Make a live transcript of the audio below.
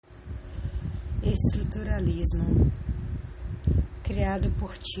Estruturalismo, criado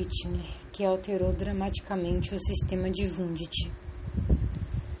por Titchener, que alterou dramaticamente o sistema de Wundt.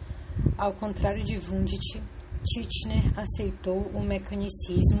 Ao contrário de Wundt, Titchener aceitou o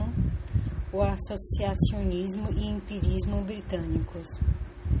mecanicismo, o associacionismo e empirismo britânicos.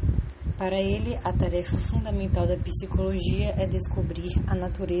 Para ele, a tarefa fundamental da psicologia é descobrir a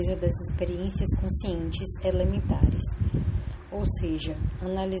natureza das experiências conscientes elementares, ou seja,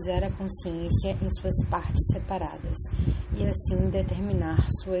 analisar a consciência em suas partes separadas e assim determinar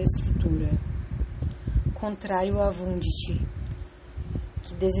sua estrutura. Contrário a Wundt,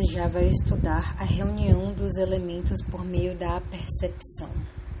 que desejava estudar a reunião dos elementos por meio da percepção.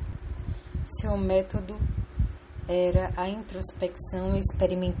 Seu método era a introspecção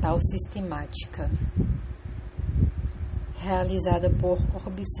experimental sistemática, realizada por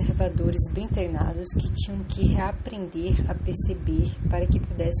observadores bem treinados que tinham que reaprender a perceber para que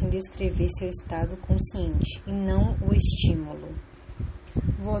pudessem descrever seu estado consciente e não o estímulo.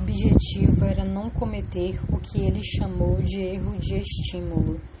 O objetivo era não cometer o que ele chamou de erro de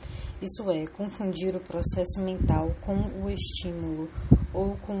estímulo, isso é, confundir o processo mental com o estímulo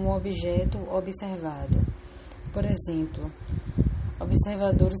ou com o objeto observado. Por exemplo,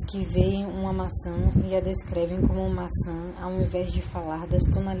 observadores que veem uma maçã e a descrevem como uma maçã, ao invés de falar das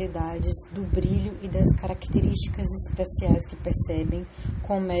tonalidades, do brilho e das características especiais que percebem,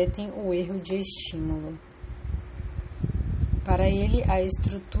 cometem o erro de estímulo. Para ele, a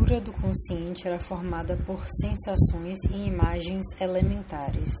estrutura do consciente era formada por sensações e imagens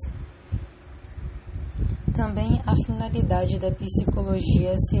elementares. Também a finalidade da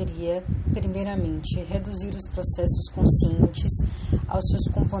psicologia seria, primeiramente, reduzir os processos conscientes aos seus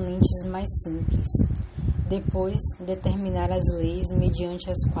componentes mais simples. Depois, determinar as leis mediante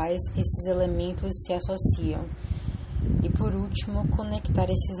as quais esses elementos se associam. E, por último, conectar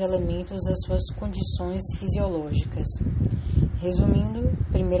esses elementos às suas condições fisiológicas. Resumindo,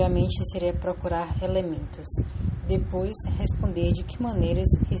 primeiramente seria procurar elementos. Depois, responder de que maneiras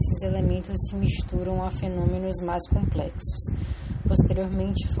esses elementos se misturam a fenômenos mais complexos.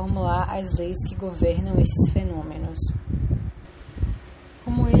 Posteriormente, formular as leis que governam esses fenômenos.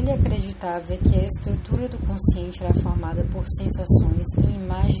 Como ele acreditava que a estrutura do consciente era formada por sensações e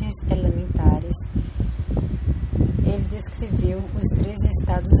imagens elementares, ele descreveu os 3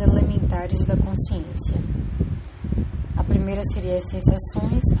 estados elementares da consciência. A primeira seria as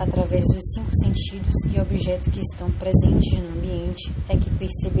sensações, através dos 5 sentidos e objetos que estão presentes no ambiente, é que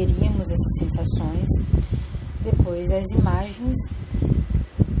perceberíamos essas sensações. Depois, as imagens,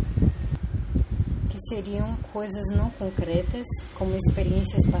 que seriam coisas não concretas, como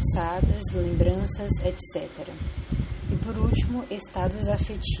experiências passadas, lembranças, etc. E, por último, estados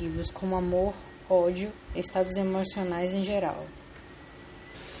afetivos, como amor, ódio, estados emocionais em geral.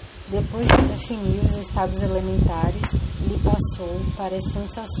 Depois de definir os estados elementares, ele passou para as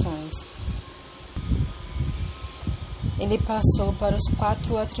sensações. Ele passou para os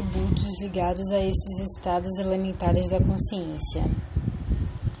 4 atributos ligados a esses estados elementares da consciência,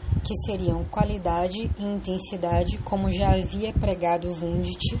 que seriam qualidade e intensidade, como já havia pregado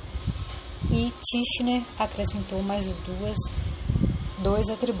Wundt, e Titchener acrescentou mais 2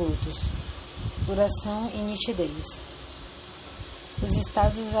 atributos, duração e nitidez. Os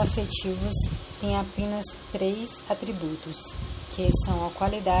estados afetivos têm apenas 3 atributos, que são a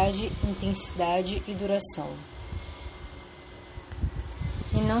qualidade, intensidade e duração.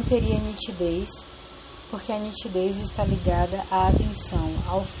 E não teria nitidez, porque a nitidez está ligada à atenção,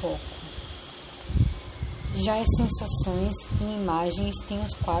 ao foco. Já as sensações e imagens têm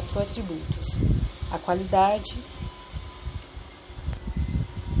os 4 atributos: a qualidade,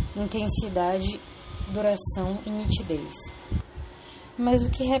 intensidade, duração e nitidez. Mas o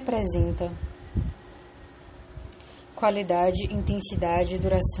que representa qualidade, intensidade,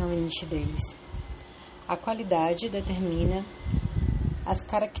 duração e nitidez? A qualidade determina as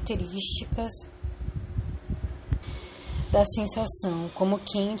características da sensação, como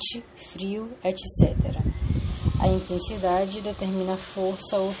quente, frio, etc. A intensidade determina a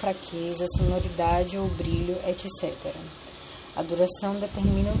força ou fraqueza, sonoridade ou brilho, etc. A duração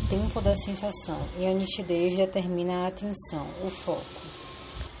determina o tempo da sensação e a nitidez determina a atenção, o foco.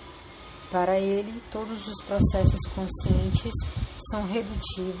 Para ele, todos os processos conscientes são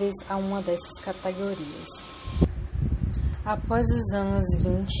redutíveis a uma dessas categorias. Após os anos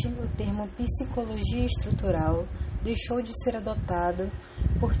 20, o termo psicologia estrutural deixou de ser adotado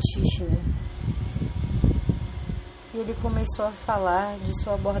por Titchener e ele começou a falar de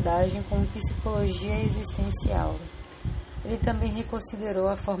sua abordagem como psicologia existencial. Ele também reconsiderou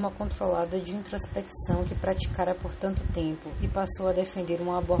a forma controlada de introspecção que praticara por tanto tempo e passou a defender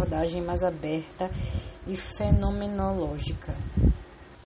uma abordagem mais aberta e fenomenológica.